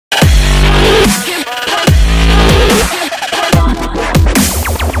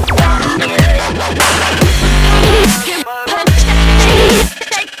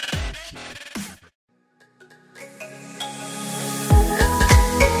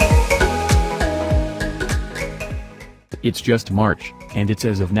It's just March, and it's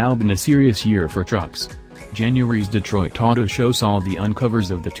as of now been a serious year for trucks. January's Detroit Auto Show saw the uncovers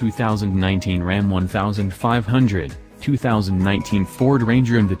of the 2019 Ram 1500, 2019 Ford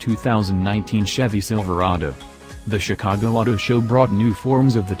Ranger and the 2019 Chevy Silverado. The Chicago Auto Show brought new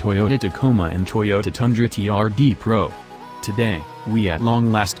forms of the Toyota Tacoma and Toyota Tundra TRD Pro. Today, we at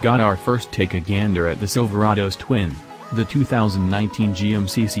long last got our first take a gander at the Silverado's twin, the 2019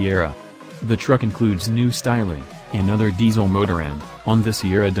 GMC Sierra. The truck includes new styling, another diesel motor and, on the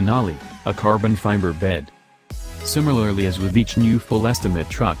Sierra Denali, a carbon fiber bed. Similarly as with each new full estimate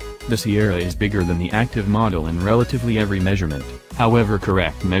truck, the Sierra is bigger than the active model in relatively every measurement, however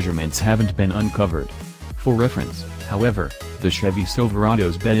correct measurements haven't been uncovered. For reference, however, the Chevy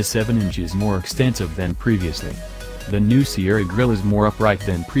Silverado's bed is 7 inches more extensive than previously. The new Sierra grille is more upright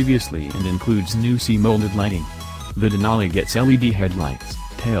than previously and includes new C-molded lighting. The Denali gets LED headlights,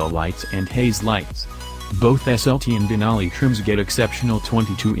 tail lights and haze lights. Both SLT and Denali trims get exceptional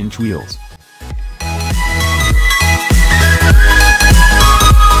 22-inch wheels.